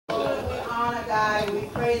God and we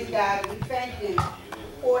praise God and we thank you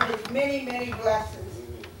for his many, many blessings.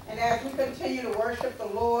 And as we continue to worship the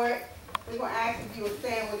Lord, we're going to ask if you would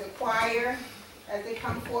stand with the choir as they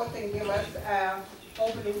come forth and give us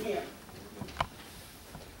opening hymn.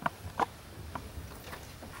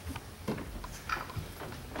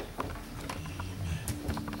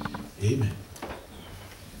 Amen.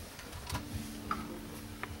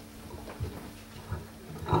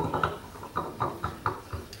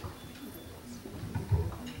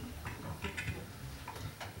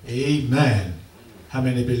 Amen. How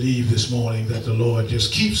many believe this morning that the Lord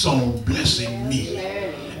just keeps on blessing me?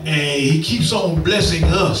 And he keeps on blessing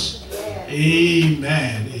us.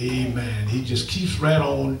 Amen. Amen. He just keeps right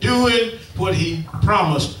on doing what he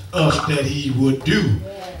promised us that he would do.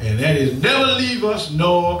 And that is never leave us,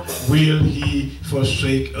 nor will he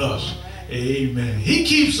forsake us. Amen. He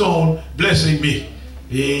keeps on blessing me.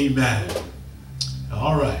 Amen.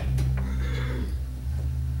 All right.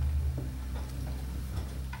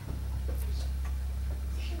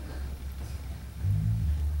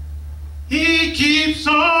 He keeps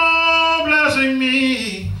on blessing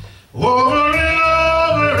me over and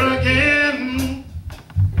over again.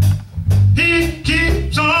 He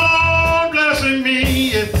keeps on blessing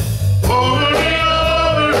me over and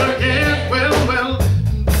over again. Well,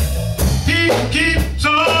 he keeps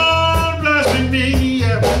on blessing me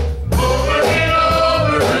over and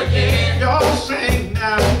over again. Y'all sing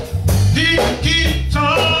now. He keeps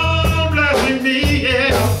on blessing me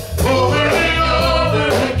over and over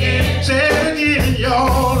again. Say it again,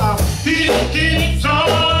 y'all. He keeps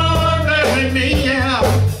on blessing me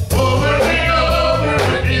over and over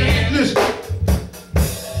again. Listen,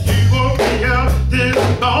 you woke me up this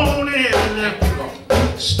morning,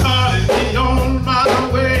 started me on my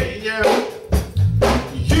way.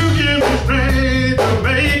 You give me strength to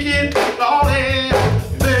make it, Lord,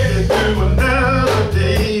 make it through another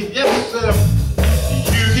day. Yes, sir.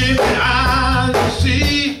 You give me eyes to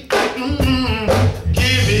see,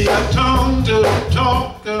 give me a tongue to talk.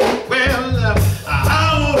 Well, I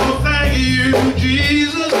want to thank you,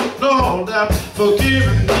 Jesus, Lord, for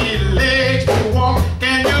giving me legs to walk.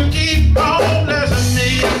 Can you keep on blessing me?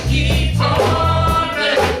 Keep on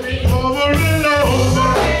blessing me over and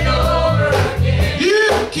over again. You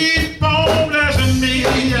keep on blessing me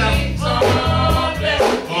over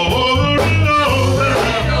and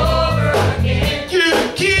over again. You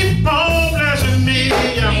keep on blessing me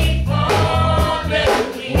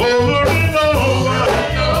over and over.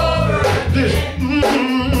 Listen,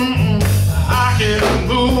 I can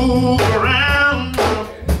move around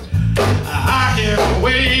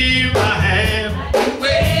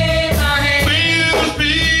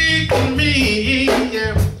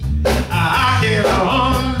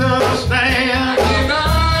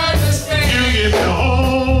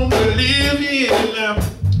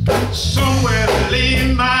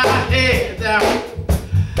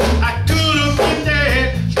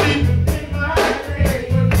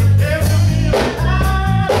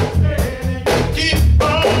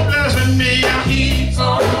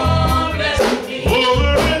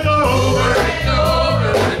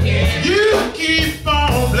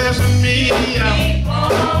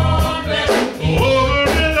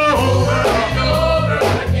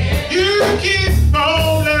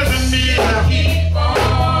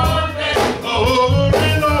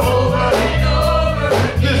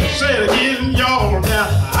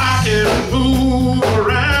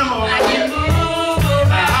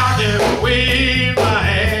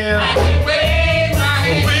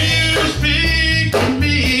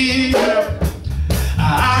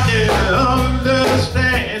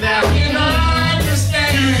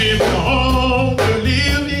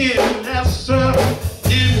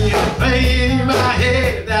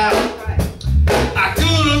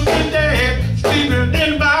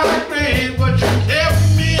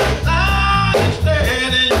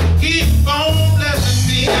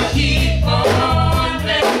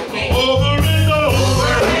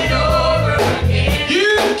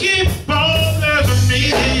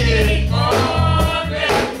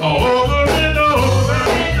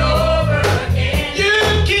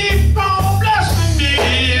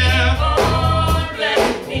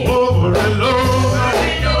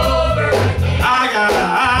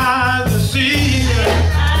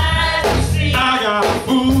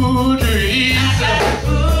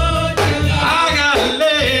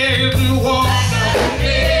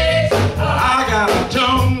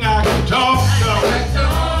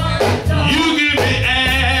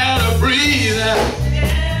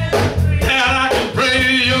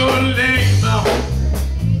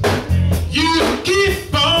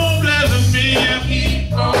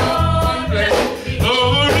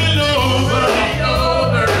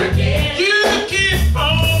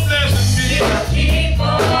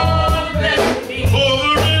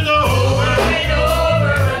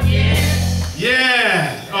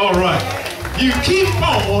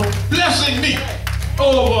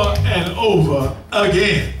over and over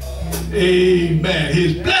again. Amen.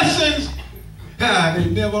 His blessings, they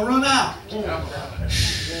never run out.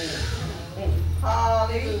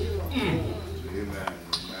 Hallelujah.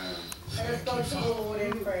 Let us go to the Lord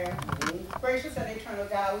in prayer. Gracious and eternal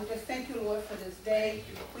God, we just thank you, Lord, for this day.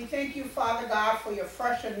 We thank you, Father God, for your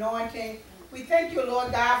fresh anointing. We thank you,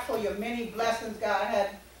 Lord God, for your many blessings, God.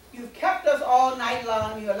 You've kept us all night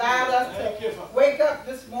long. You allowed us to wake up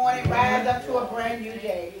this morning, rise up to a brand new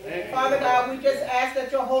day. Father God, we just ask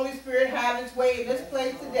that your Holy Spirit have its way in this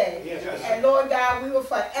place today. And Lord God, we will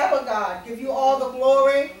forever, God, give you all the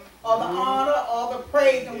glory, all the honor, all the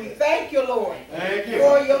praise. And we thank you, Lord,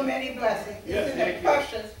 for your many blessings. It's in the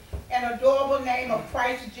precious and adorable name of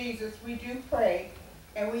Christ Jesus we do pray.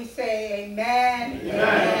 And we say amen,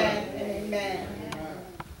 amen, and amen.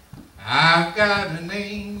 I've got an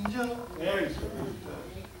angel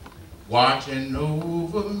watching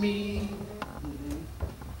over me.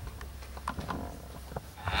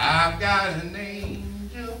 I've got an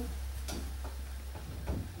angel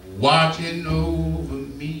watching over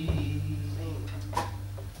me.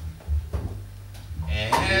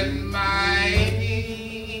 And my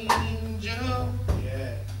angel,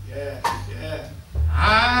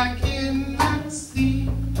 I cannot see,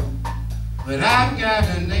 but I've got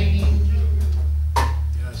an angel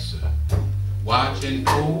watching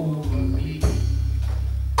over me.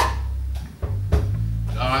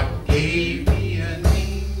 God gave me an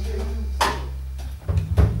angel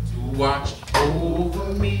to watch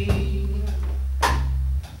over me.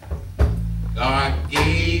 God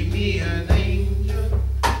gave me an angel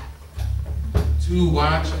to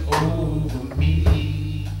watch over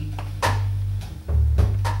me.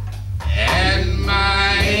 And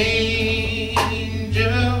my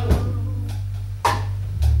angel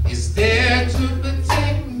is there to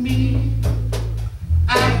protect me.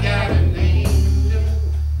 I got an angel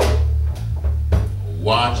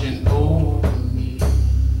watching over me.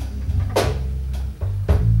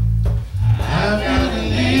 I've got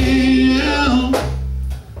an angel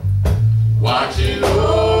watching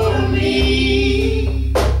over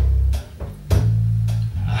me.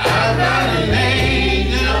 I've got an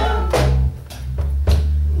angel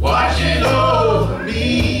watching over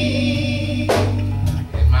me.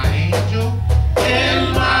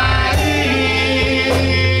 And my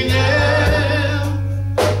angel,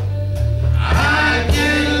 I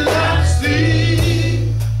cannot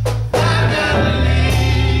see. I've got an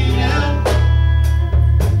angel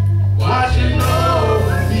watching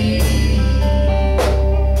over me.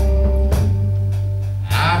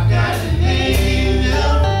 I've got an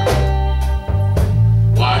angel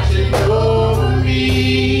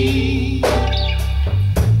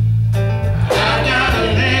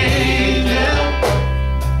watching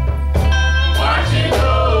over me.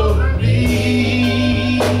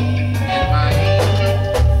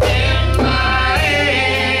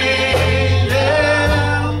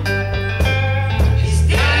 I've got an angel watching over me. And my angel is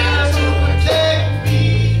there to protect me.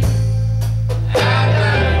 I've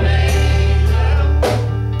got an angel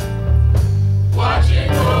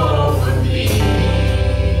watching over me.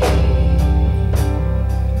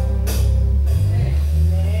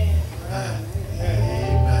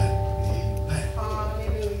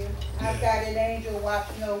 Hallelujah. I've got an angel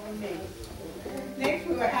watching over me. Next,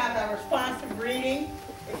 we will have our responsive reading.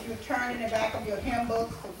 If you turn in the back of your hymn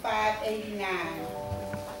books to 589.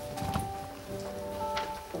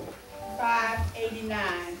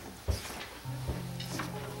 589.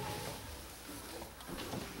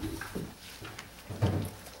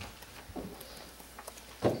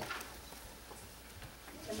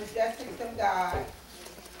 The Majestics of God,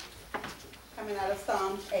 coming out of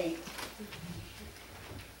Psalms 8.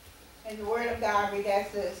 And the word of God reads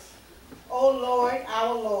as this: O Lord,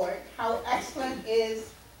 our Lord, how excellent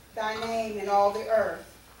is thy name in all the earth,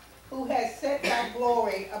 who has set thy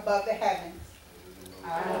glory above the heavens.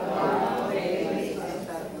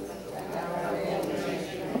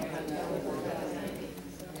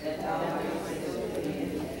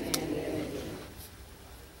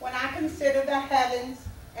 When I consider the heavens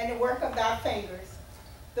and the work of thy fingers,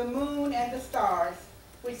 the moon and the stars,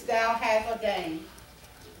 which thou hast ordained.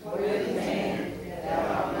 What is man that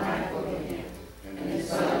thou art mindful of him, and the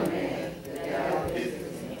Son of Man that thou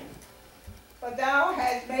visitest him? For thou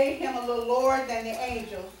hast made him a little lower than the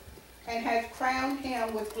angels, and hast crowned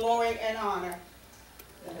him with glory and honor.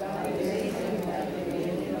 Thou hast made him have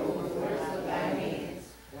dominion over the works of thy hands.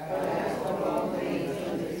 Thou hast put all things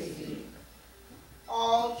under his feet.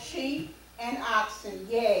 All sheep and oxen,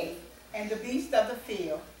 yea, and the beasts of the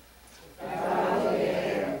field. The fowl of the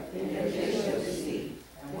air, and the fish of the sea,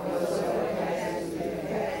 and whatsoever has in the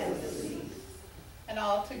paths of the sea. And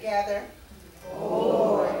together. O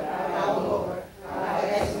Lord, our Lord, how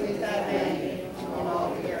excellent is thy name in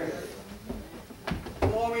all the earth.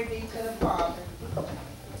 Glory be to the Father.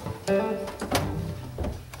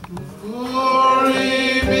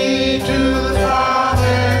 Glory be to the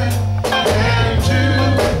Father, and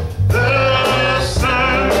to the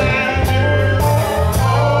Son, and to the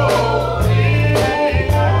Holy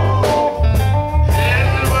Ghost. As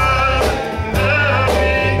it was in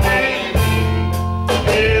the beginning,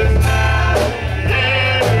 is now, and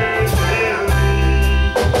ever shall be.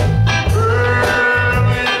 World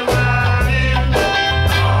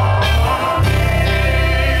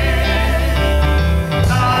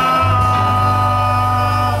without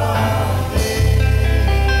end.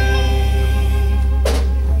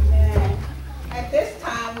 Amen. At this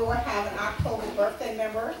time, we will have an October birthday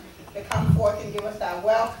member to come forth and give us our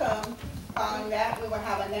welcome. Following that, we will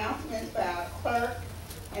have announcements by our clerk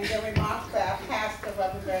and then remarks by our pastor,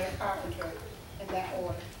 Reverend Barry Carpenter, in that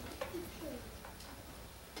order.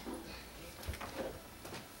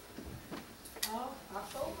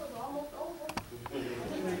 October is almost over.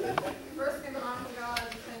 First, give honor to God. I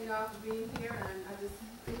just thank God for being here, and I just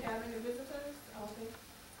do we have any visitors? I don't think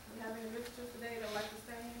we have any visitors today that would like to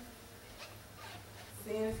stand.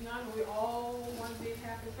 Seeing as none, we're all one big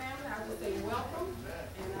happy family. I just say welcome,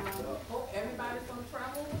 and I hope everybody's going to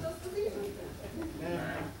travel with us this evening.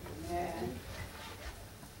 Amen.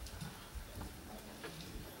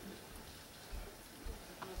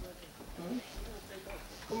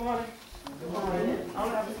 Good morning. Good morning. I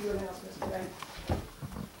don't have a few announcements today.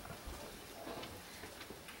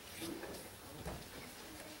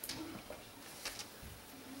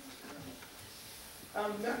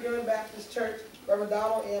 Mount Gilead Baptist Church, Reverend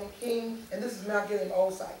Donald M. King, and this is Mount Gilead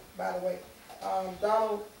Old Site, by the way.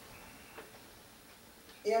 Donald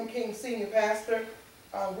M. King, Senior Pastor.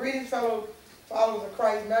 Greetings, fellow followers of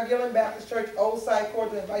Christ. Mount Gilead Baptist Church, Old Site,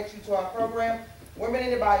 cordially invites you to our program, Women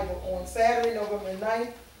in the Bible, on Saturday, November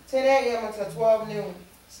 9th, 10 a.m. until 12 noon.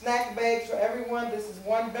 Snack bags for everyone. This is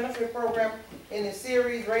one benefit program in the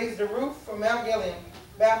series, Raise the Roof for Mount Gilead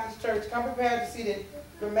Baptist Church. Come prepared to see the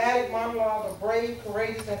dramatic monologue of brave,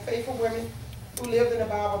 courageous, and faithful women who lived in the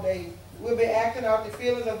Bible days. We'll be acting out the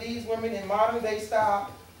feelings of these women in modern-day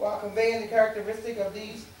style while conveying the characteristic of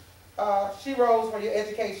these sheroes for your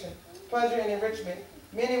education, pleasure, and enrichment.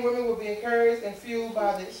 Men and women will be encouraged and fueled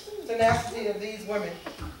by the tenacity of these women.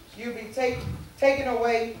 You'll be taken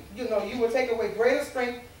away, you will take away greater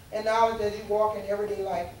strength and knowledge as you walk in everyday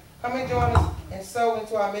life. Come and join us and sow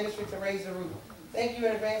into our ministry to raise the roof. Thank you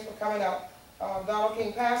in advance for coming out. Donald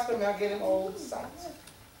King, Pastor, Mount Gilead Old Site.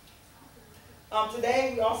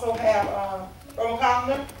 Today we also have Reverend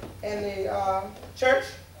Carpenter and the church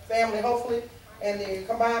family, hopefully, and the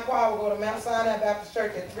combined choir will go to Mount Sinai Baptist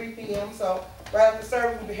Church at 3 p.m. So right after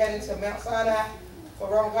service, we'll be heading to Mount Sinai for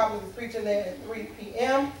Reverend Carpenter to be preaching there at 3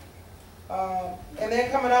 p.m. And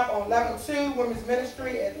then coming up on 11/2, Women's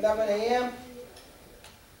Ministry at 11 a.m.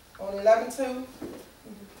 On 11/2.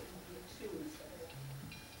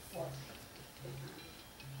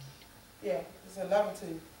 Yeah, it's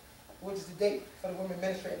 11/2, which is the date for the Women's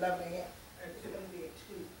Ministry at 11 a.m.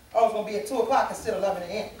 Oh, it's going to be at 2 o'clock instead of 11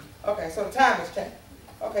 a.m. Okay, so the time has changed.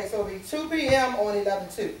 Okay, so it'll be 2 p.m. on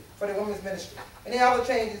 11/2 for the Women's Ministry. Any other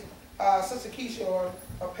changes, Sister Keisha or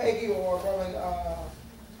Peggy or Reverend,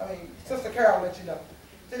 Sister Carol will let you know.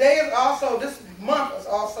 Today is also, this month is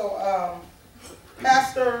also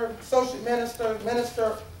Pastor, Associate Minister,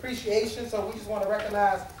 Minister Appreciation. So we just want to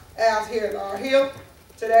recognize Al's here at our Hill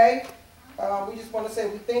today. We just want to say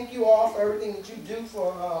we thank you all for everything that you do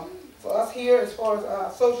for us here as far as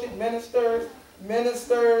associate ministers,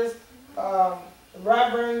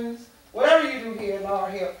 reverends, whatever you do here in our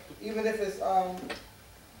Hill, even if it's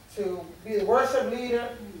to be the worship leader,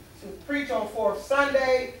 to preach on 4th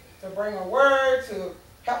Sunday, to bring a word, to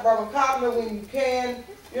help Reverend Carpenter when you can.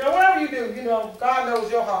 Whatever you do, God knows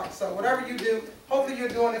your heart. So whatever you do, hopefully you're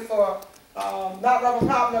doing it for not Reverend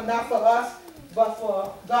Carpenter, not for us, but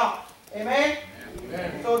for God. Amen?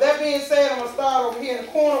 Amen. So that being said, I'm going to start over here in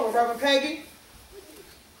the corner with Reverend Peggy.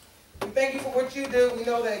 We thank you for what you do. We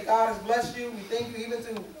know that God has blessed you. We thank you even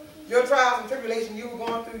through your trials and tribulation you were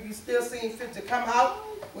going through. You still seem fit to come out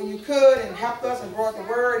when you could and helped us and brought the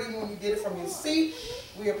word, even when you did it from your seat.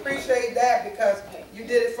 We appreciate that because you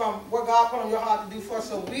did it from what God put on your heart to do for us.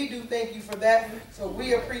 So we do thank you for that. So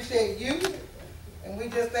we appreciate you. And we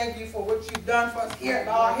just thank you for what you've done for us here at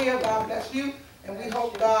our Hill. God bless you. And we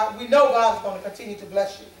hope we know God is going to continue to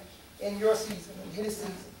bless you in your season, in his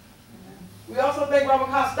season. We also thank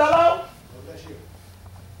Reverend Costello. Bless you.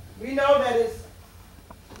 We know that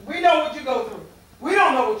we know what you go through. We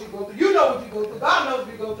don't know what you go through. You know know what you go through. God knows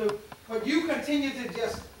what you go through. But you continue to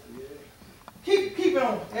just keep it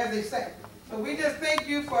on, as they say. So we just thank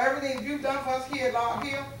you for everything you've done for us here at Law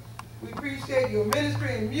Hill. We appreciate your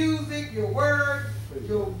ministry and music, your word,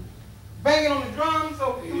 your banging on the drums.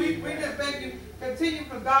 So we just thank you. Continue,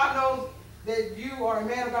 because God knows that you are a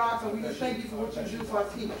man of God. So we just thank you for what you do for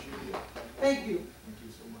us here. Thank you.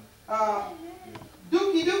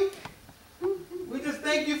 Dookie Duke, we just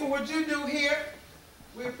thank you for what you do here.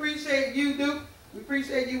 We appreciate you, Duke. We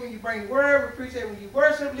appreciate you when you bring the word. We appreciate when you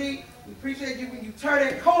worship lead. We appreciate you when you turn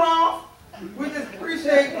that coat off. We just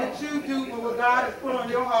appreciate what you do and what God has put on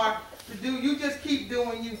your heart to do. You just keep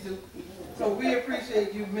doing you do. So we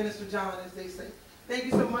appreciate you, Minister John, as they say. Thank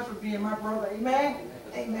you so much for being my brother. Amen.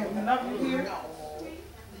 Amen. We love you here.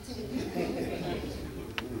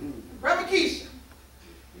 LaKeshia.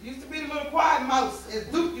 You used to be the little quiet mouse, as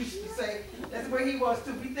Duke used to say. That's where he was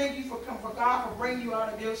too. We thank you for God for bringing you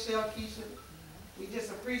out of your shell, Keisha. We just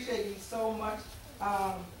appreciate you so much.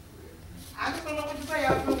 I just don't know what to say.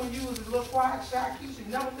 I feel when you was a little quiet, shy Keisha. You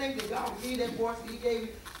never think that God would give you that voice that he gave you.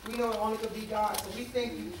 We know it only could be God. So we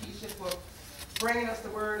thank you, Keisha, for bringing us the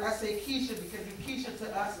word. I say Keisha because you're Keisha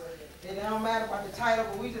to us. And it don't matter about the title,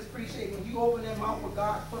 but we just appreciate when you open that mouth what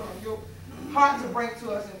God put on your heart to bring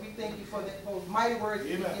to us. And we thank you for those mighty words that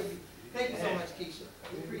we give you. Thank you so much, Keisha.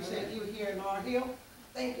 We appreciate you here in Laurel Hill.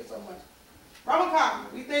 Thank you so much. Robert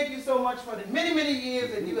Cochran, we thank you so much for the many, many years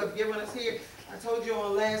that you have given us here. I told you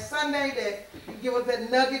on last Sunday that you give us that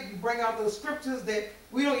nugget, you bring out those scriptures that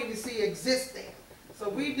we don't even see existing. So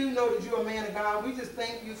we do know that you're a man of God. We just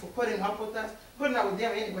thank you for putting up with us, putting up with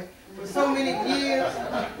them anyway, for so many years.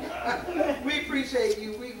 We appreciate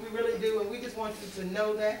you. We really do, and we just want you to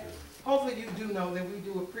know that. Hopefully you do know that we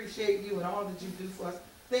do appreciate you and all that you do for us.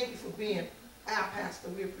 Thank you for being our pastor.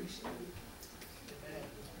 We appreciate you.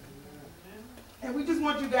 And we just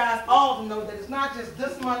want you guys all to know that it's not just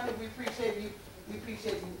this month that we appreciate you. We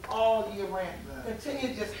appreciate you all year round.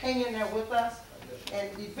 Continue just hanging there with us. And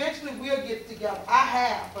eventually we'll get together. I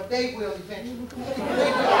have, but they will eventually. Thank you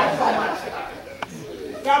guys so much.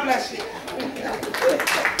 God bless you.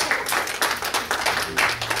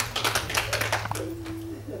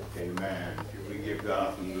 Amen. Should we give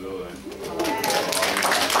God some glory?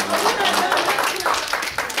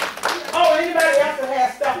 Oh, anybody else that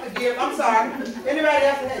has stuff to give, I'm sorry. Anybody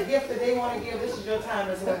else that has gifts that they want to give, this is your time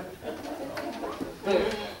as well.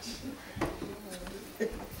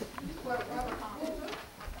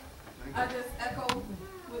 I just echo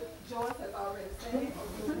what Joyce has already said.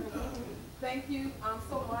 Thank you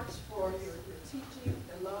so much for your teaching,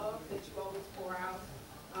 the love that you always pour out.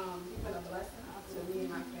 You've been a blessing to me and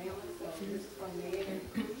my family. So this is from Ned and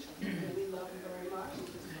Coach, and we love you very much.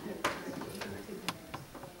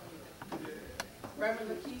 Reverend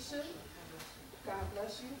LaKeshia, God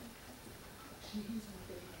bless you.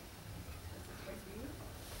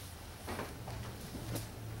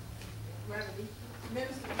 Reverend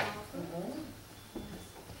Minister Johnson,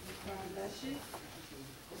 God bless you.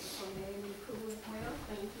 From Ned and crew as well,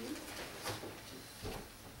 thank you.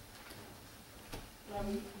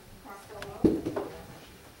 Reverend Costello,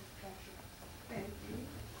 thank you.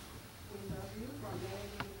 We love you from Ned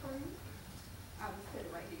and crew. I will sit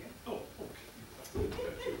right here. Oh, okay.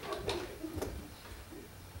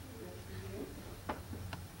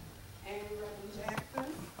 And Reverend Jackson.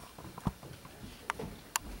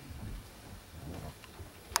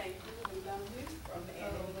 Thank you. We love you from the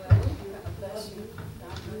end of the world. God bless you.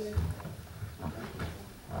 God bless you.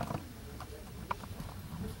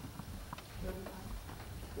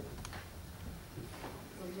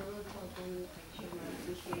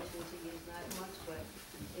 Appreciation to you is not much, but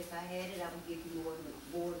if I had it, I would give you more and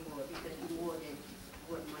more because you're more than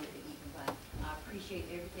what money could even buy. I appreciate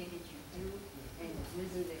everything that you do and the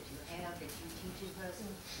wisdom that you have that you teach us.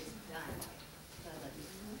 It's dynamite. I love you.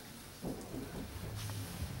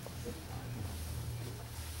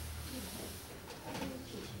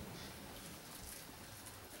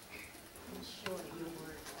 I'm sure that your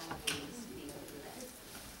word always be blessed.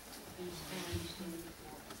 Each time you stand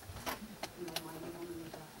before us, you are mighty woman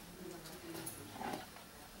of God. You are mighty.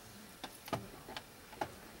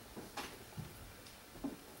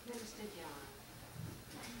 Minister John,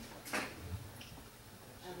 I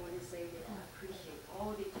want to say that I appreciate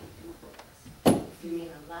all that you do for us. You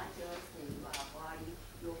mean a lot to us and our body.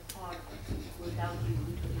 You're part of us. Without you,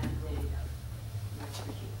 we could not go without you. I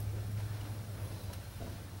appreciate it.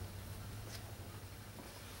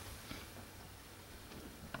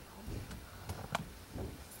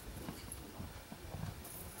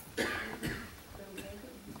 I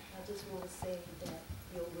just want to say that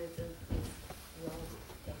your wisdom is well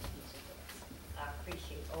that teaches us. I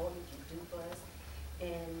appreciate all that you do for us.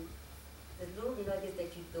 And the little nuggets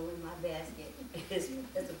that you throw in my basket is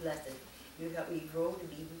a blessing. You help me grow to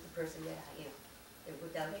be the person that I am. And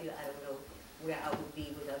without you, I don't know where I would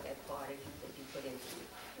be without that part of you that you put into me.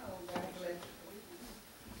 Oh, God bless you.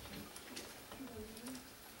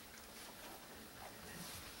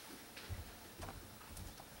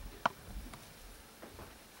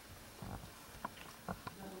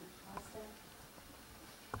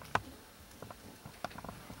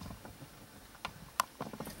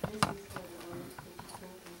 This is for the words that you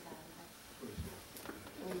think inside of us.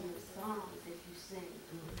 And the songs that you sing,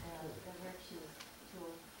 directions to a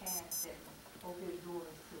path that opens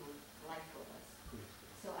doors to life for us.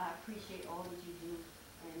 So I appreciate all that you do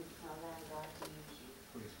and allow God to use you.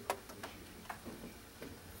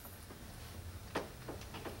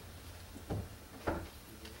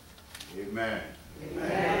 Amen.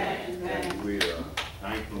 Amen. We are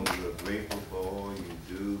thankful, we are grateful for all you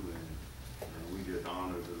do, and we just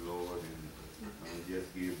honor the Lord and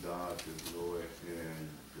just give God the glory and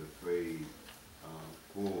the praise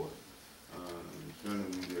for it.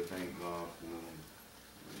 Certainly we just thank God for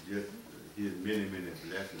just his many, many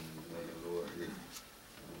blessings. The Lord just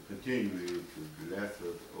continually to bless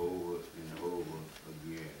us over and over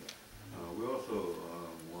again. We also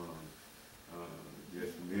want to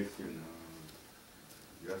just mention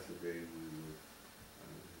yesterday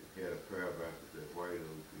we had a prayer breakfast at White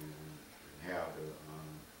Oak and how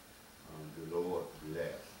the Lord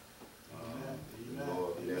bless. The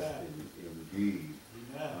Lord bless indeed.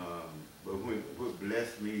 But what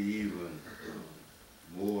blessed me even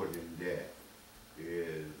more than that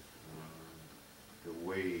is the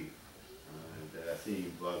way that I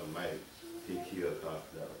seen Brother Mike take care of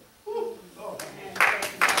Costello.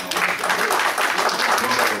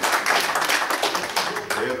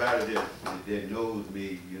 Everybody that knows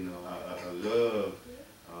me, you know, I love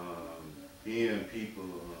hearing people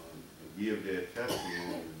give their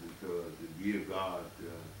testimony because to give God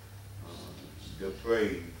the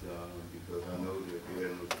praise, because I know that there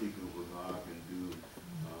is no secret what God can do,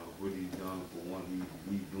 what he's done for one,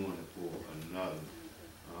 he's doing it for another.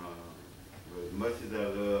 But as much as I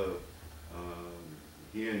love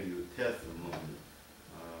hearing your testimony,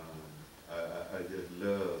 I just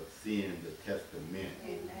love seeing the testament.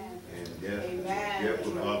 Amen. And that's Amen.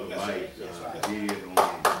 what Brother Mike did on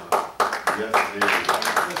yesterday,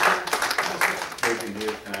 taking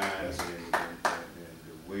his time and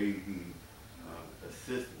the way he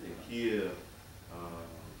assisted here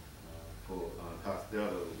for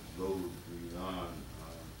Costello goes beyond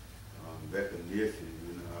recognition.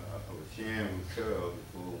 You know, I was sharing with Carol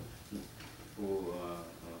before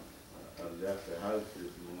I left the house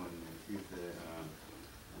this morning, and she said,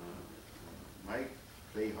 Mike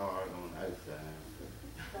play hard on the outside,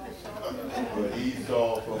 but he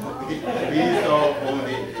soft on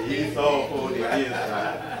the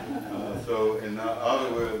inside. So in other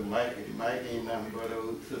words, Mike ain't nothing but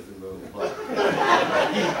old sister little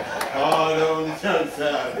hard on the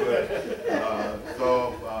outside, but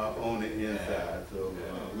soft on the inside. So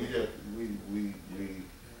we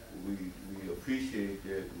appreciate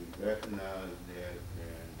that, we recognize that,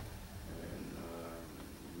 and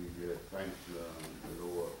we just thank the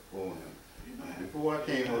Lord for him. Before I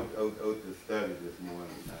came out to study this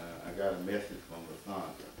morning, I got a message from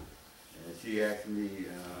Lasandra, and she asked me,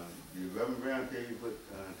 did Reverend Brown tell you what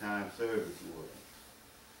time service was?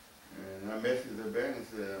 And I messaged her back and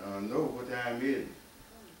said, no, what time is it?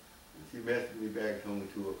 And she messaged me back and told me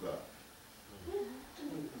 2 o'clock.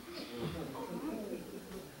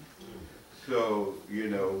 So, you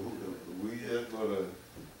know, we just going to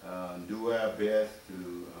do our best to,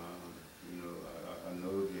 you know, I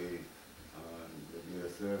know they're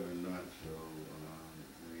serving lunch, so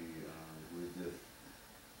we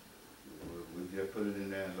just put it in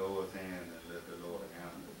that Lord's hand and let the Lord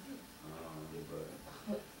handle it.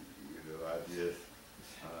 But, you know, I just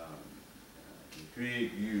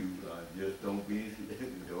intrigue you, just don't be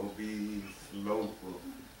slowful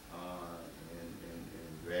in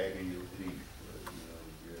dragging your feet. But, you know,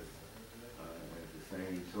 just at the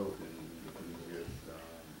same token, you just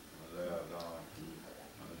allow God to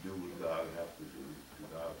do what God has to do. To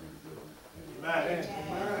God be the glory.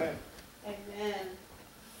 Amen. Amen.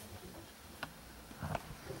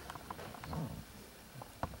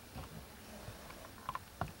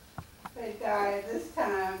 Praise God. At this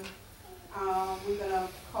time, we're going to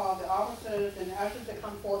call the officers and the ushers to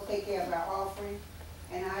come forth, take care of our offering.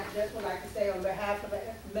 And I just would like to say on behalf of the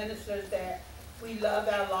ministers that we love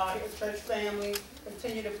our Lord, his church family.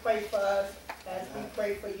 Continue to pray for us as we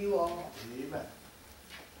pray for you all. Amen.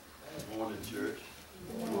 Good morning, church.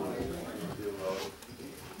 Good morning. Good morning.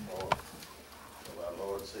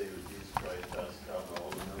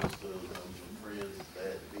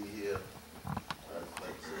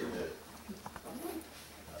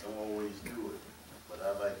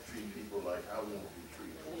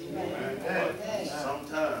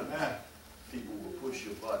 push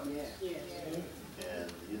your button.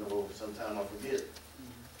 And, you know, sometimes I forget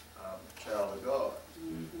I'm a child of God.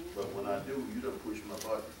 But when I do, you don't push my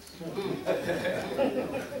buttons.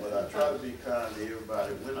 But I try to be kind to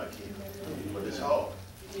everybody when I can. But it's hard.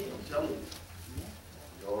 I'm telling you.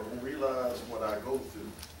 Y'all don't realize what I go through.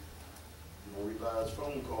 You don't realize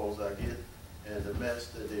phone calls I get and the mess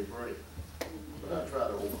that they bring. But I try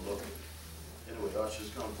to overlook it. Anyway,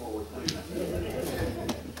 ushers, come forward, please.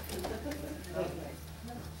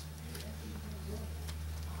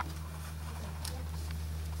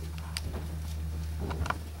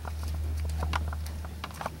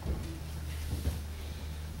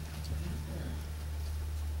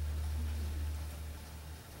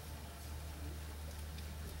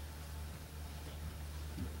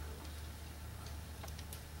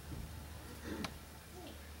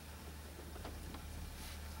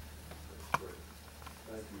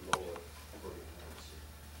 Thank you, Lord, for your mercy.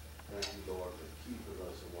 Thank you, Lord, for keeping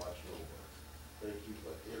us and watching over us. Thank you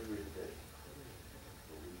for every day.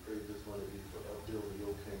 But we pray this one to be for upbuilding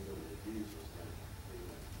your kingdom in Jesus' name.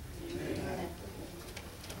 Amen. Amen.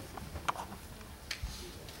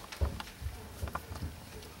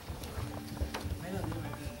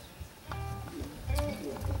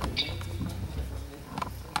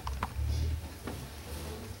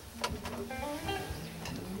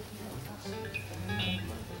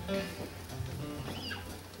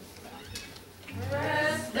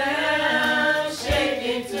 Press down,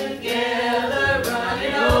 shaking together,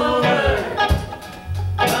 running over,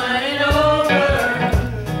 running over.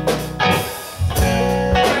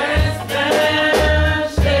 Press down,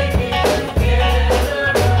 shaking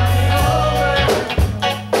together, running over,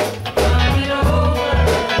 running over.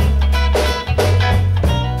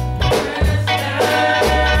 Press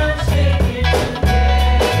down, shaking together,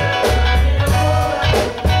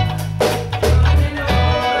 running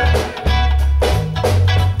over,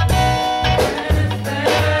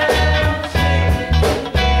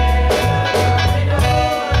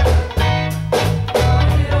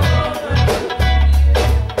 running over.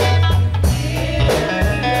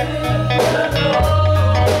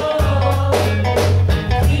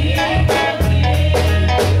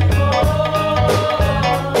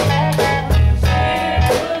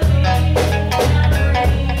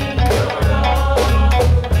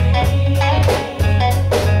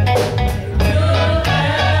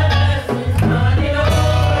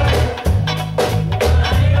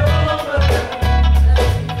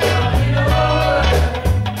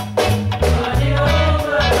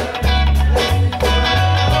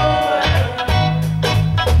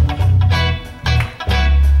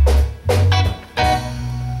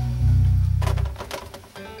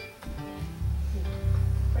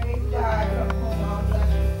 Praise God from whom all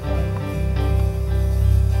blessings flow.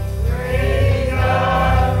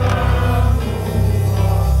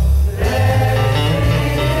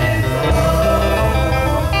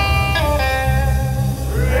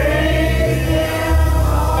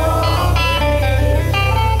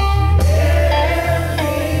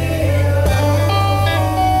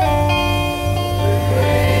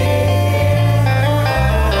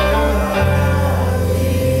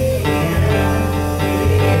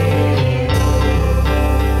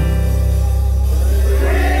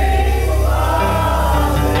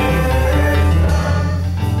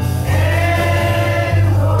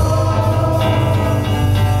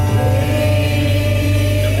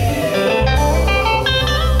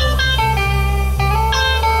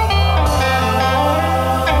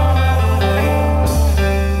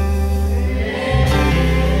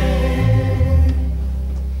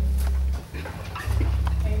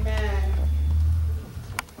 Amen.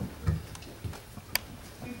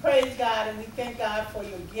 We praise God and we thank God for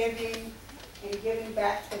your giving and giving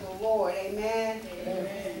back to the Lord. Amen.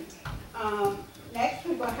 Amen. Next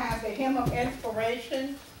we're going to have the hymn of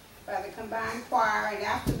inspiration by the combined choir, and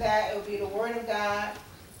after that it will be the word of God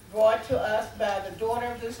brought to us by the daughter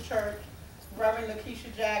of this church, Reverend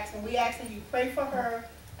LaKeshia Jackson. We ask that you pray for her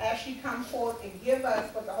as she comes forth and give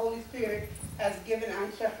us what the Holy Spirit has given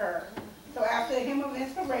unto her. So after the hymn of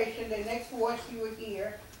inspiration, the next voice you will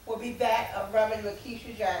hear will be that of Reverend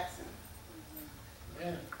LaKeshia Jackson.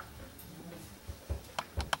 Amen.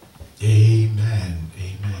 Amen.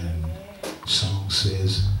 Amen. Song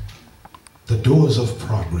says, the doors of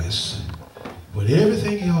progress. When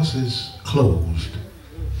everything else is closed,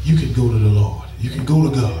 you can go to the Lord. You can go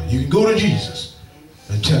to God. You can go to Jesus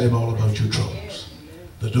and tell him all about your troubles.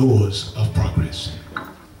 The doors of progress.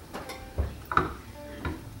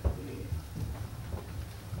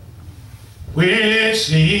 When it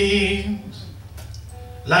seems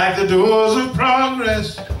like the doors of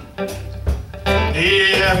progress,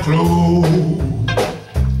 they have closed,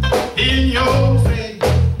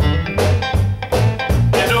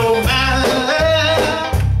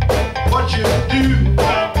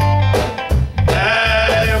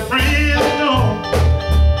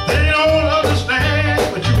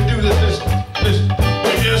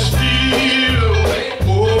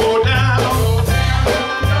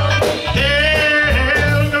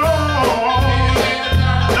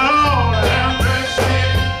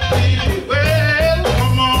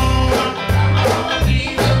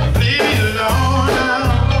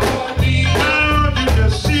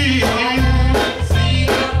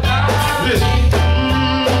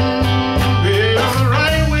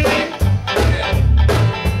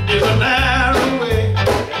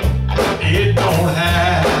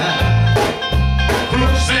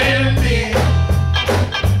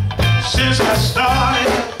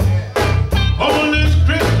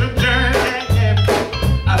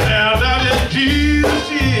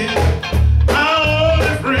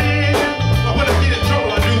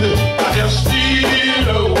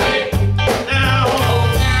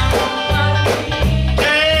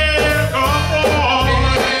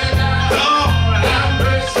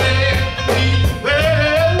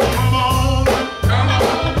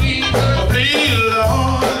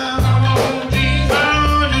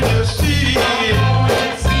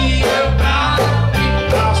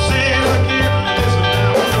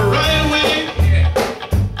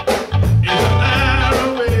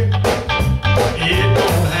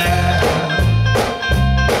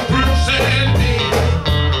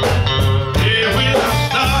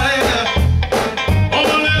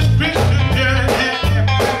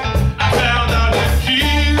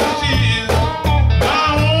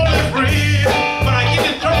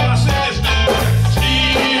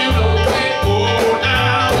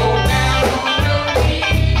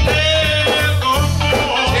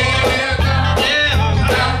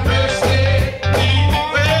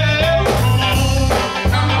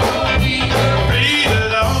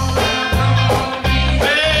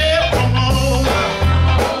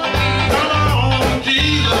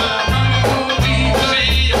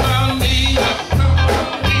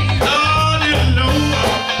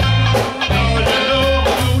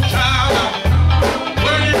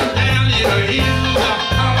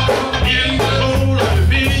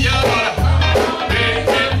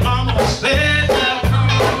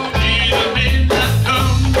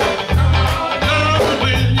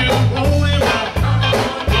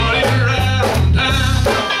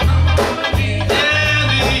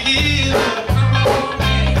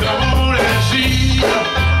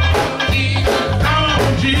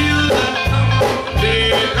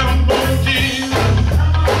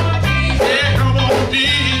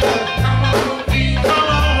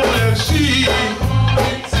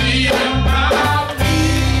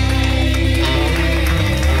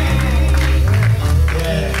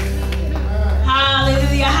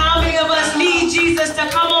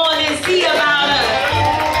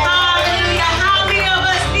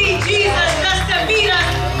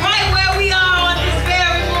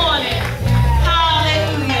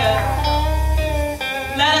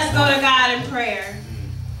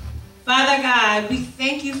 Father, we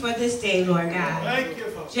thank you for this day, Lord God. Thank you,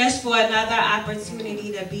 Father. Just for another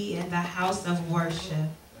opportunity to be in the house of worship.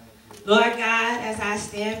 Lord God, as I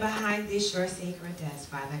stand behind this your sacred desk,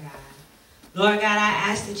 Father God, Lord God, I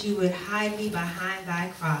ask that you would hide me behind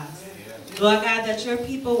thy cross. Lord God, that your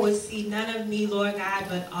people would see none of me, Lord God,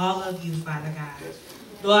 but all of you, Father God.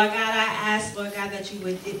 Lord God, I ask, Lord God, that you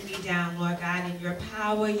would dip me down, Lord God, in your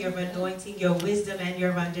power, your anointing, your wisdom, and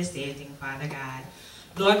your understanding, Father God.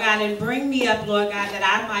 Lord God, and bring me up, Lord God, that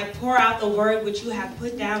I might pour out the word which you have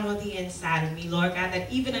put down on the inside of me, Lord God,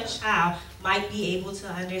 that even a child might be able to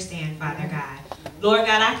understand, Father God. Lord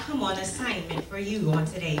God, I come on assignment for you on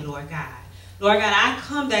today, Lord God. Lord God, I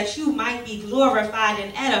come that you might be glorified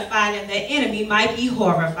and edified and the enemy might be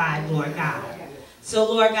horrified, Lord God. So,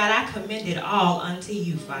 Lord God, I commend it all unto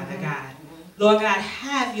you, Father God. Lord God,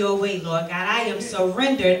 have your way, Lord God. I am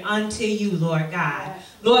surrendered unto you, Lord God.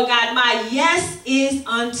 Lord God, my yes is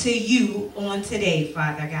unto you on today,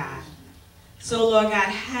 Father God. So, Lord God,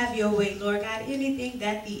 have your way, Lord God. Anything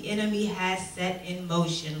that the enemy has set in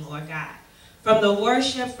motion, Lord God. From the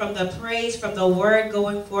worship, from the praise, from the word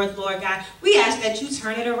going forth, Lord God, we ask that you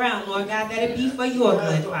turn it around, Lord God, that it be for your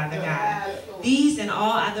good, Father God. These and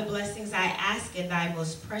all other blessings I ask in thy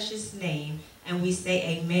most precious name. And we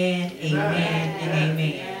say amen, amen, and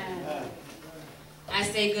amen. I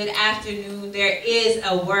say good afternoon. There is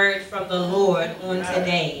a word from the Lord on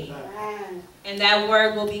today. And that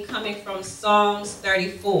word will be coming from Psalms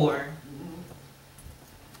 34.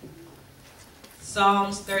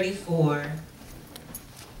 Psalms 34.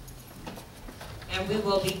 And we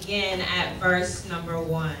will begin at verse number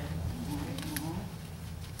 1.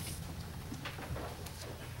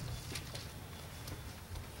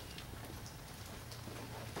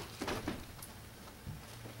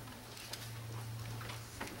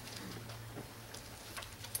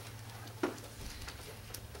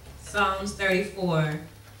 Psalms 34,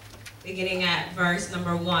 beginning at verse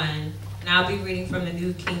number 1, and I'll be reading from the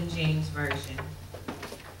New King James Version.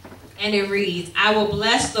 And it reads, I will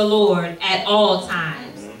bless the Lord at all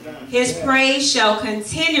times. His praise shall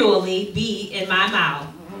continually be in my mouth.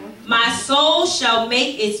 My soul shall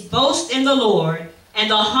make its boast in the Lord, and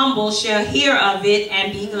the humble shall hear of it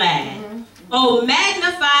and be glad. Oh,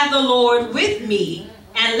 magnify the Lord with me,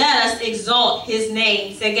 and let us exalt his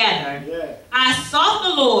name together. I sought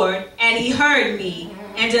the Lord, and he heard me,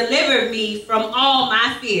 and delivered me from all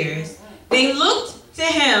my fears. They looked to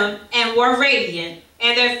him and were radiant,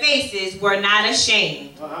 and their faces were not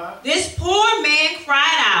ashamed. This poor man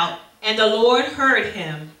cried out, and the Lord heard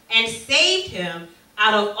him, and saved him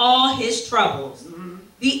out of all his troubles.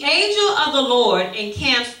 The angel of the Lord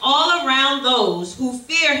encamps all around those who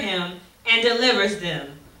fear him, and delivers them.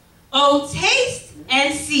 Oh, taste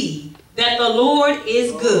and see that the Lord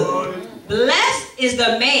is good. Blessed is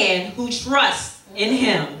the man who trusts in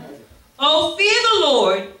him. Oh, fear the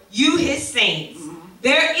Lord, you his saints.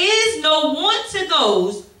 There is no want to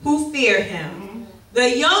those who fear him.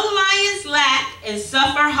 The young lions lack and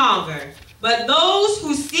suffer hunger, but those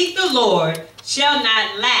who seek the Lord shall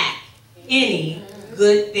not lack any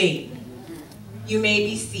good thing. You may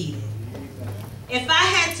be seated. If I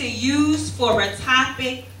had to use for a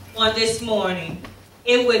topic on this morning,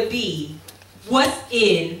 it would be, what's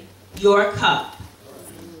in your cup?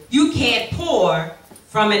 You can't pour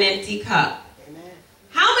from an empty cup.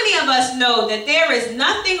 How many of us know that there is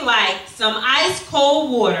nothing like some ice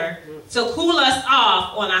cold water to cool us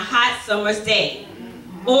off on a hot summer's day?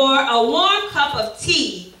 Or a warm cup of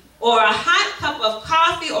tea, or a hot cup of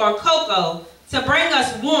coffee or cocoa to bring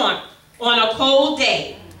us warmth on a cold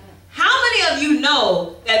day? How many of you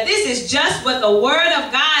know that this is just what the Word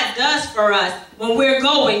of God does for us when we're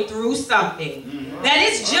going through something? That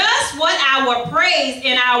it's just what our praise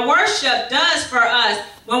and our worship does for us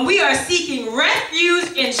when we are seeking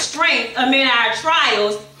refuge and strength amid our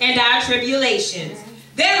trials and our tribulations.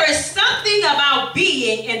 There is something about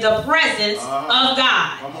being in the presence of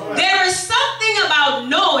God. There is something about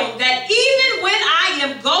knowing that even when I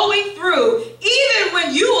am going through, even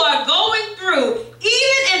when you are going through,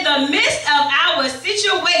 even in the midst of our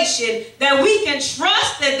situation, that we can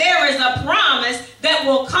trust that there is a promise that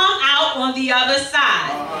will come out on the other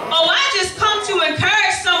side. Oh, I just come to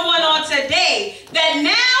encourage someone on today that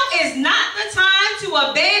now is not the time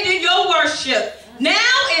to abandon your worship.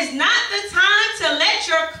 Now is not the time to let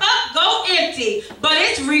your cup go empty, but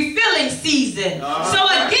it's refilling season. So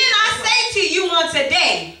again, I say to you on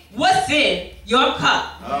today, what's in your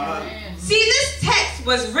cup? See, this text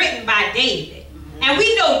was written by David. And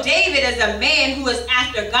we know David is a man who is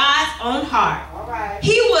after God's own heart.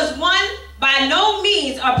 He was by no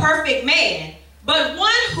means a perfect man, but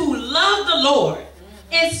one who loved the Lord,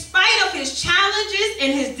 In spite of his challenges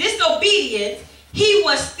and his disobedience, he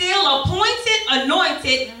was still appointed,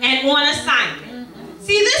 anointed, and on assignment.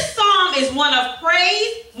 See, this psalm is one of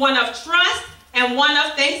praise, one of trust, and one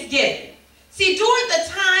of thanksgiving. See, during the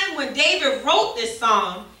time when David wrote this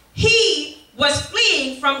psalm, he was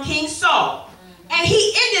fleeing from King Saul. And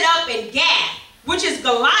he ended up in Gath, which is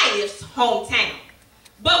Goliath's hometown,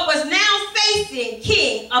 but was now facing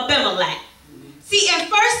King Abimelech. See, in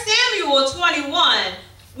 1 Samuel 21,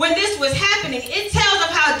 when this was happening, it tells of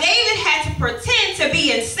how David had to pretend to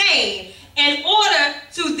be insane in order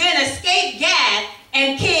to then escape Gath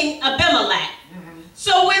and King Abimelech.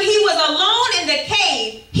 So when he was alone in the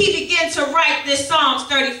cave, he began to write this Psalms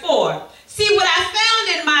 34. See, what I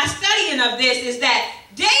found in my studying of this is that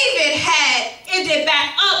David had ended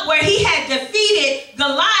back up where he had defeated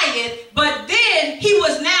Goliath, but then he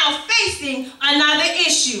was now facing another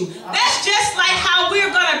issue. That's just like how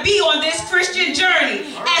we're going to be on this Christian journey.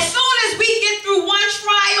 As soon as we get through one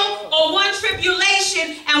trial or one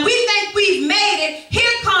tribulation and we think we've made it,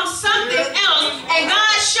 here comes something else, and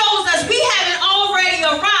God shows us we haven't already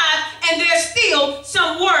arrived and there's still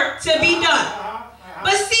some work to be done.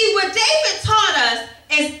 But see, what David taught us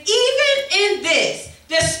is even in this,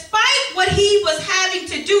 despite what he was having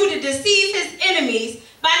to do to deceive his enemies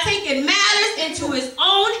by taking matters into his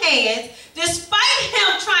own hands, despite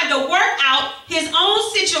him trying to work out his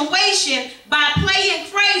own situation by playing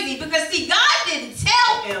crazy, because see, God didn't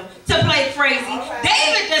tell him to play crazy.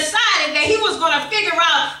 David decided that he was going to figure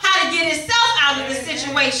out how to get himself out of the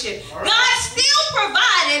situation. God still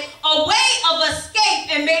provided a way of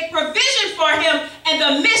escape and made provision for him in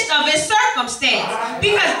the midst of his circumstance.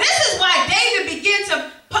 Because this is why David began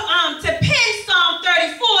to pen Psalm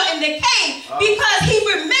 34 in the cave, because he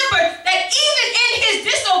remembered that even in his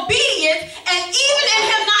disobedience and even in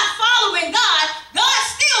him not following God, God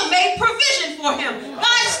still made provision for him.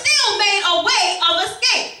 God still made a way of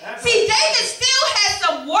escape. See, David still had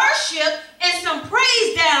some worship and some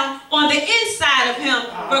praise down on the inside of him,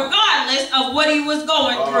 regardless of what he was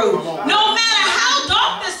going through. No matter how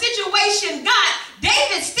dark the situation got,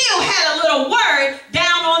 David still had a little word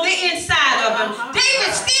down on the inside of him.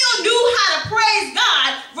 David still knew how to praise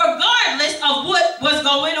God regardless of what was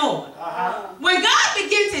going on. When God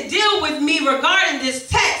began to deal with me regarding this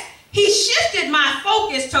text, he shifted my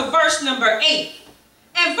focus to verse number 8.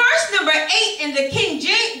 And verse number 8 in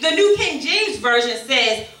the New King James Version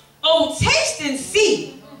says, "Oh, taste and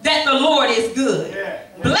see that the Lord is good.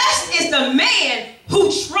 Blessed is the man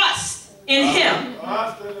who trusts in him."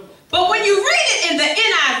 But when you read it in the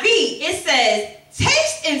NIV, it says,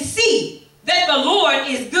 "Taste and see that the Lord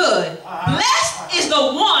is good. Blessed is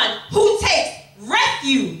the one who takes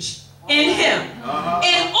refuge in him."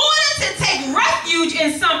 In order to take refuge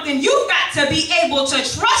in something, you've got to be able to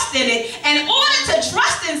trust in it. In order to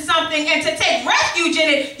trust in something and to take refuge in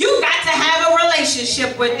it, you've got to have a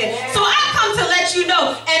relationship with it. So I come to let you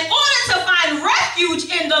know, in order to find refuge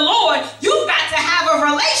in the Lord, you've got to have a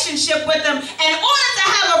relationship with him. In order to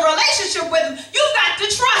have a relationship with him, you've got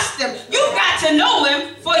to trust him. You've got to know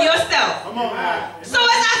him for yourself. So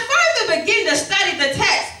as I further begin to study the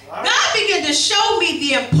text, God began to show me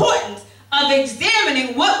the importance of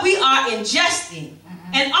examining what we are ingesting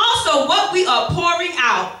and also what we are pouring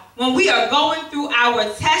out when we are going through our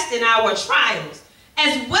tests and our trials,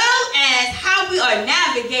 as well as how we are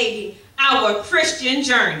navigating our Christian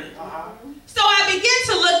journey. So I begin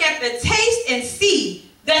to look at the taste and see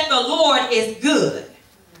that the Lord is good.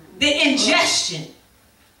 The ingestion.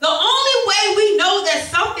 The only way we know that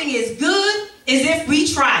something is good is if we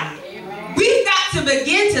try it. We've got to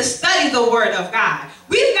begin to study the Word of God.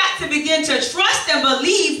 We've got to begin to trust and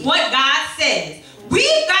believe what God says.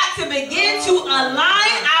 We've got to begin to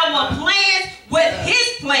align our plans with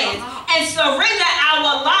his plans and surrender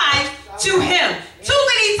our lives to him. Too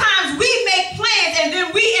many times we make plans and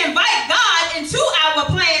then we invite God into our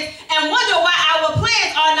plans and wonder why our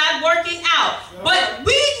plans are not working out. But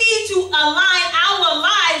we need to align our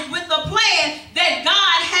lives with the plan that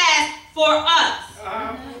God has for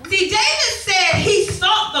us. See, David said he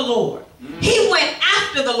sought the Lord. He went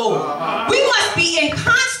after the Lord. We must be in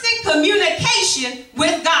constant communication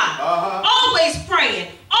with God. Always praying,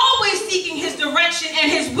 always seeking his direction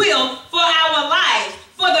and his will for our lives,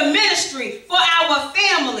 for the ministry, for our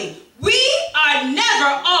family. We are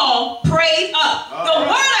never all prayed up. The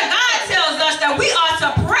Word of God tells us that we are to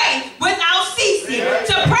pray without ceasing.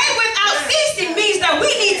 To pray without ceasing means that we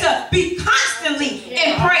need to be constantly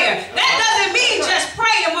in prayer. That doesn't mean just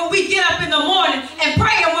praying when we get up in the morning and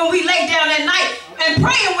praying when we lay down at night and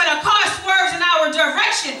praying when a car swerves in our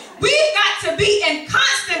direction. We've got to be in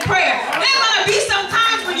constant prayer. There are going to be some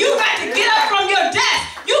times when you got to get up from your desk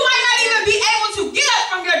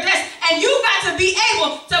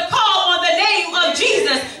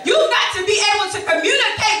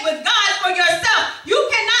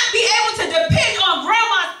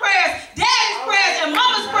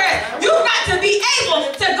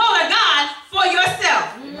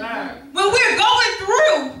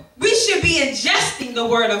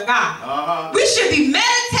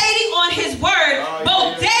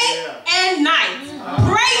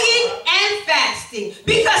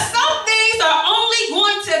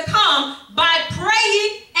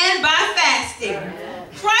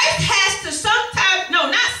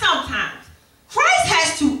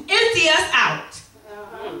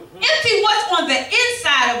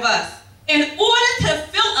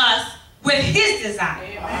his desire.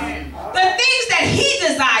 The things that he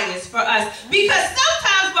desires for us. Because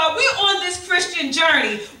sometimes while we're on this Christian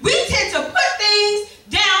journey, we tend to put things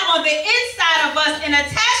down on the inside of us and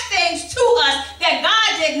attach things to us that God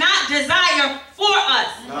did not desire for us.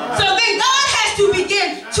 So then God has to begin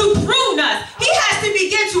to prune us. He has to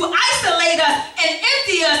begin to isolate us and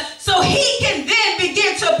empty us so he can then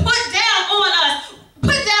begin to put down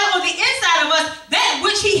on the inside of us that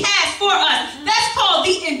which he has for us. That's called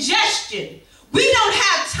the ingestion. We don't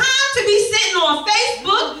have time to be sitting on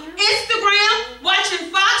Facebook, Instagram,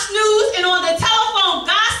 watching Fox News, and on the telephone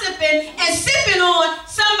gossiping and sipping on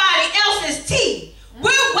somebody else's tea.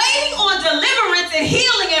 We're waiting on deliverance and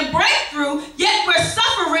healing and breakthrough, yet we're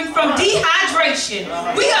suffering from dehydration.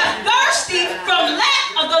 We are thirsty from lack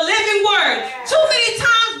of the living word. Too many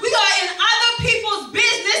times we are in other people's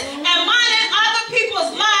business and minding other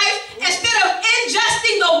people's lives instead of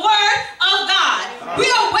ingesting the word of God. We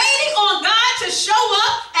are waiting on God to show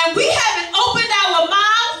up, and we haven't opened our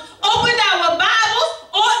mouths, opened our Bibles,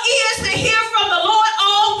 or ears to hear from the Lord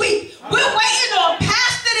all week. We're waiting on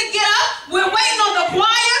pastor to get up. We're waiting on the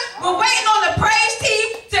choir. We're waiting on the praise team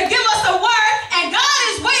to give us a word, and God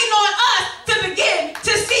is waiting on us to begin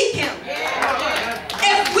to seek him.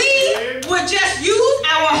 If we would just use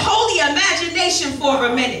our holy imagination for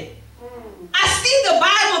a minute, I see the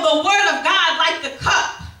Bible, the word of God, like the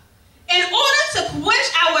cup. In order to quench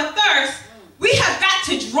our thirst, we have got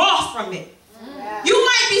to draw from it. You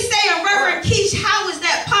might be saying, Reverend Keish, how is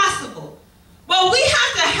that possible? Well, we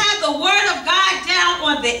have to have the word of God down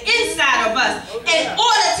on the inside of us in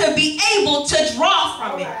order to be able to draw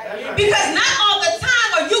from it. Because not all the time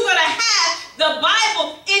are you going to have the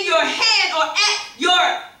Bible in your hand or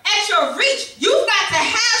at your reach. You've got to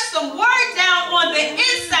have some word down on the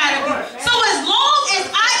inside of you. So as long as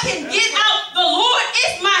I can get out, the Lord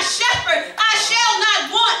is my shepherd, I shall not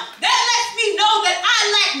want. That lets me know that I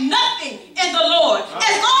lack nothing in the Lord.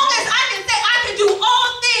 As long as I can say I can do all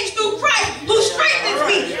things through Christ who strengthens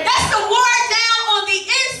me. That's the word down on the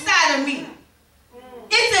inside of me.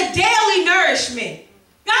 It's a daily nourishment.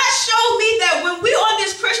 God showed me that when we're on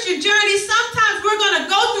this Christian journey, sometimes we're going to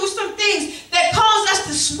go through some things that cause us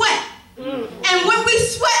to sweat. And when we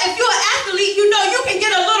sweat, if you're an athlete, you know you can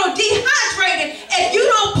get a little dehydrated if you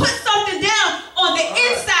don't put something down on the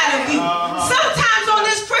inside of you. Sometimes on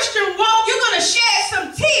this Christian walk, you're going to shed some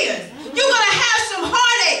tears. You're going to have some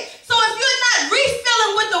heartache. So if you're not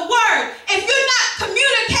refilling with the word, if you're not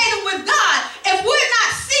communicating with God, if we're not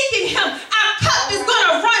seeking him, our cup is going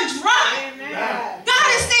to run dry. God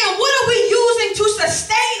is saying, what are we using to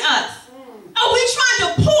sustain us? Are we trying to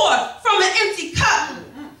pour from an empty cup?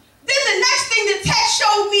 Then the next thing the text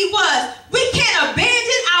showed me was we can't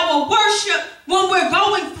abandon our worship when we're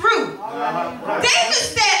going through. David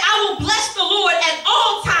said, I will bless the Lord at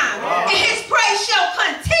all times, and his praise shall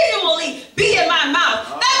continually be in my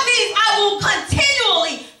mouth. That means I will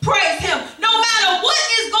continually praise him. No matter what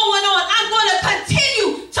is going on, I'm going to continue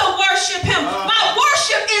to worship him. My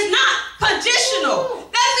worship is not conditional.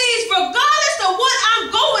 That means regardless of what I'm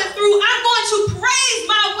going through, I'm going to praise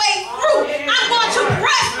my way through. I'm going to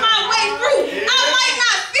press my way through. I might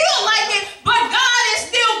not feel like it, but God is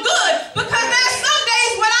still good, because there's some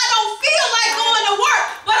days when I don't feel like going to work,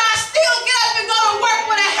 but I still get up and go to work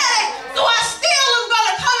with a headache. So I still am going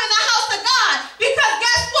to come in the house of God, because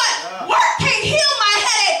guess what? Work can't heal my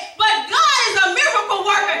headache, but God is a miracle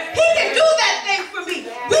worker. He can do that thing for me.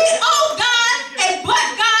 We owe God a but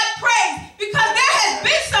God praise, because there has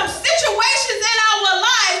been some situations in our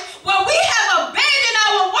lives where we have abandoned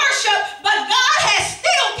our worship, but God has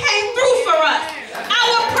still came through for us.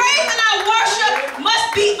 Our praise and our worship must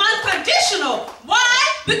be unconditional. Why?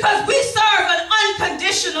 Because we serve an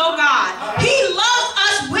unconditional God. He loves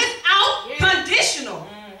us without condition.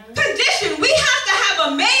 We have to have a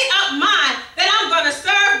made-up mind that I'm going to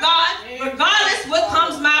serve God regardless what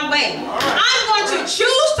comes my way. I'm going to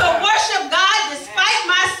choose to worship God despite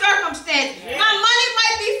my circumstance. My money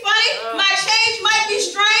might be funny. My change might be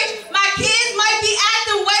strange. My kids might be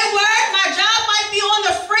acting wayward. My job might be on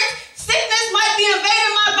the fritz. Sickness might be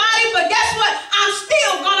invading my body. But guess what? I'm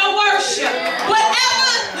still going to worship. Whatever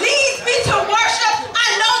leads me to worship, I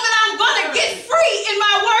know that I'm going to get free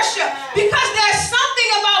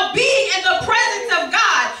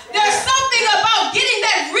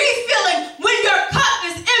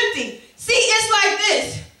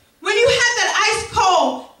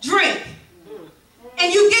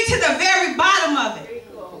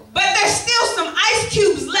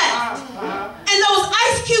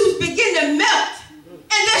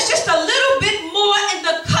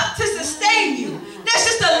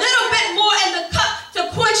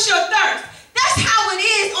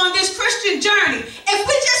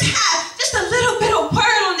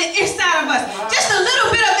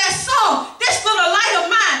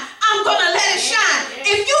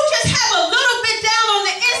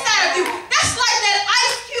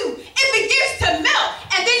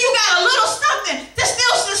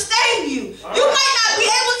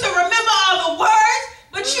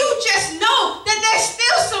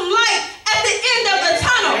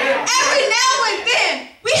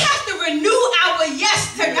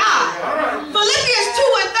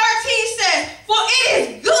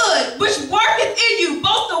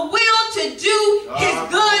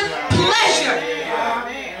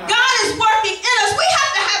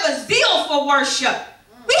worship.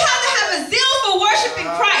 We have to have a zeal for worshiping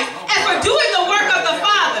Christ and for doing the work of the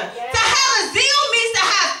Father. To have a zeal means to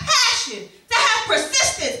have passion, to have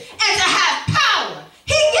persistence, and to have power.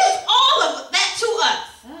 He gives all of that to us.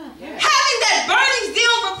 Having that burning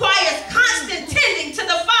zeal requires constant tending to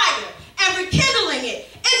the fire and rekindling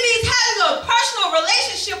it. It means having a personal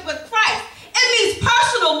relationship with Christ. It means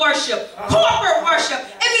personal worship, corporate worship.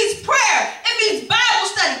 It means prayer. It means Bible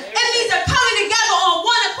study. It means a coming together on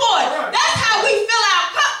one accord. That's how we fill our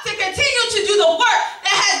cup to continue to do the work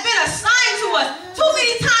that has been assigned to us. Too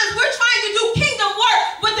many times we're trying to do kingdom work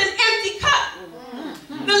with an empty cup.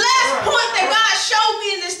 The last point that God showed me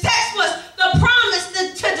in this text was the promise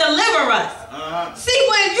to deliver us. See,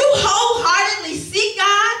 when you wholeheartedly seek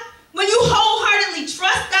God, when you wholeheartedly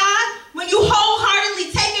trust God, when you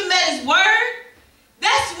wholeheartedly take Him at His word,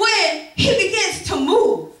 that's when He begins to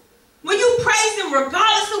move. When you praise Him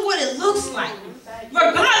regardless of what it looks like,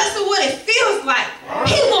 regardless of what it feels like,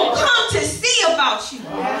 He will come to see about you.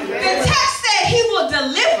 The text said He will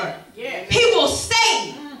deliver. He will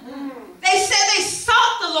save. They said they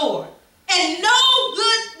sought the Lord, and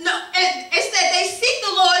it said they seek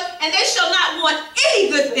the Lord, and they shall not want any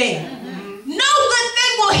good thing. No good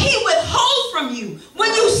thing will He withhold from you.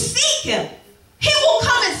 When you seek Him, He will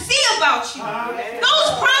come and see about you. Those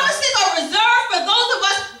promises are reserved for those of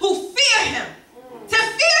us who fear Him. To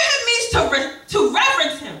fear Him means to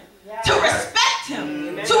reverence Him, to respect Him,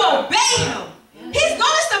 to obey Him. He's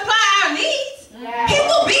going to supply our needs. He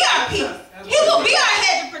will be our peace. He will be our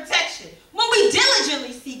hedge of protection when we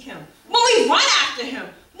diligently seek Him, when we run after Him,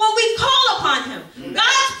 when we call upon Him.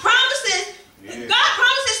 God promises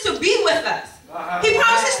to be with us. He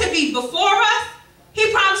promises to be before us.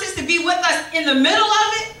 He promises to be with us in the middle of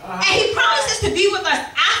it. And He promises to be with us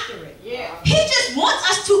after it. He just wants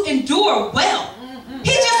us to endure well.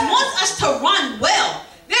 He just wants us to run well.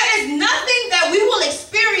 There is nothing that we will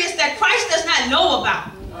experience that Christ does not know about.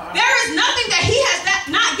 There is nothing that He has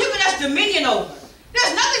not given us dominion over.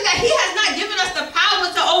 There's nothing that He has not given us the power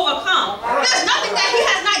to overcome. There's nothing that He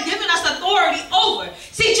has not given us authority over.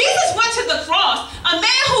 See, Jesus went to the cross, a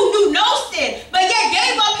man who knew no sin, but yet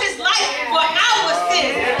gave up His life for our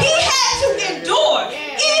sins. He had to endure.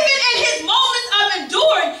 Even in His moments of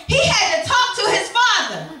enduring, He had to talk to His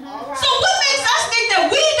Father. So what makes us think that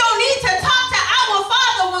we don't need to talk to our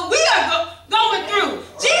Father when we are going through?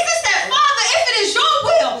 Jesus said, Father, if it is your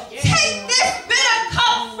will, take this bitter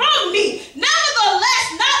cup from me. Nevertheless,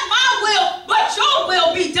 not my will, but your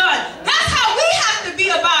will be done. That's how we have to be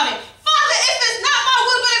about it. Father, if it's not my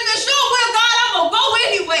will, but if it's your will, God, I'm going to go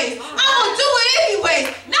anyways. I'm going to do it anyways.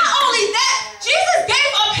 Not only that, Jesus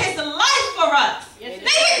gave up His life for us. They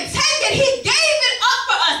didn't take it. He gave it up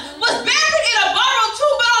for us. Was buried in a borrowed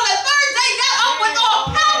tomb, but on the third day got up with all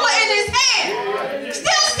power in His hand.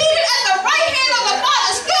 Still seated at the right hand of the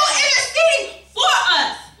Father. Still interceding for us.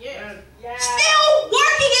 Still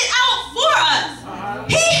working it out for us.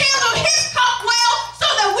 He handled His cup well so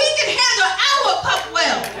that we can handle our cup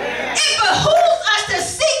well. It behooves us to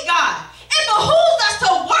seek God. It behooves us to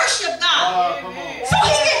worship God. So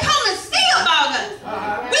He can come and see about us.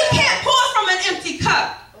 We can't pour from an empty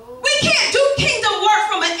cup. We can't do kingdom work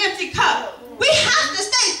from an empty cup. We have to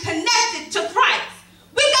stay connected to Christ.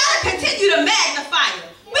 We got to continue to magnify Him.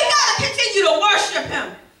 We got to continue to worship Him.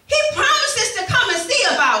 He promises to come and see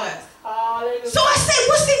about us. So I say,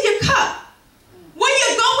 what's in your cup? When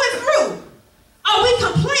you're going through, are we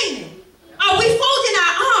complaining? Are we folding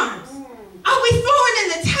our arms? Are we throwing in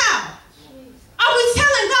the towel? Are we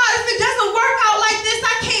telling God, if it doesn't work out like this,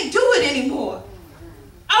 I can't do it anymore?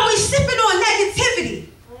 Are we sipping on negativity?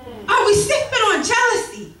 Are we sipping on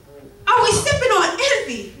jealousy? Are we sipping on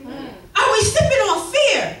envy? Are we sipping on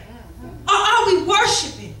fear? Or are we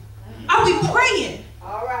worshiping? Are we praying?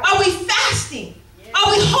 Are we fasting? Are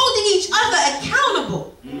we holding each other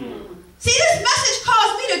accountable? See, this message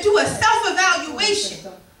caused me to do a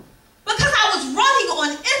self-evaluation because I was running on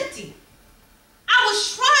empty. I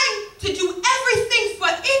was trying to do everything for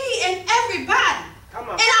any and everybody,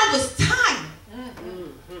 and I was tired.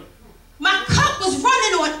 My cup was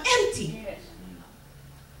running on empty.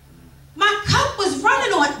 My cup was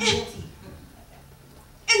running on empty.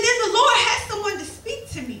 And then the Lord had someone to speak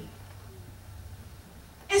to me.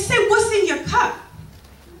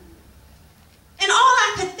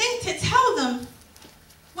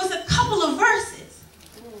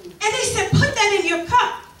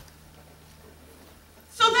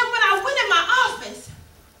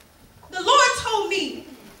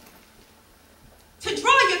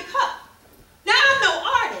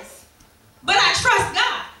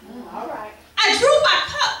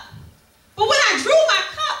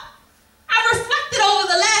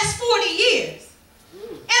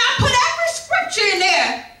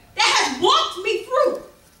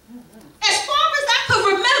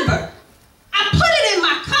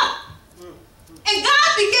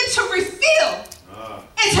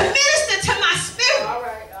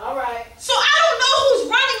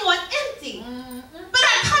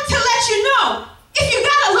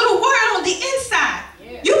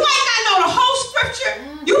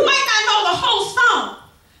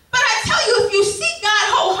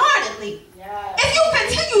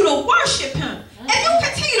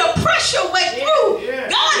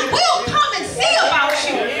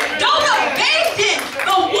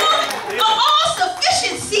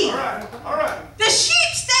 right, all right. The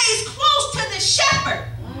sheep stays close to the shepherd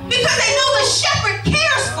because they know the shepherd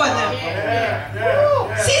cares for them.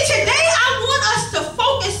 See, today I want us to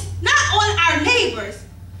focus not on our neighbors,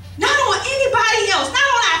 not on anybody else, not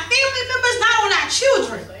on our family members, not on our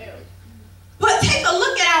children, but take a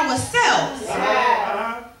look at ourselves.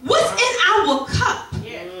 What's in our cup?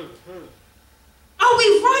 Are we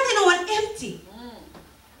running on empty?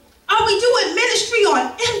 Are we doing ministry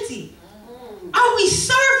on empty? Are we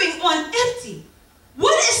serving on empty?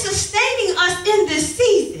 What is sustaining us in this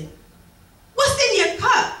season? What's in your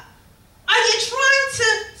cup? Are you trying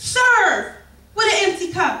to serve with an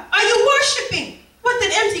empty cup? Are you worshiping with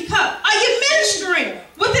an empty cup? Are you ministering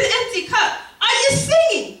with an empty cup?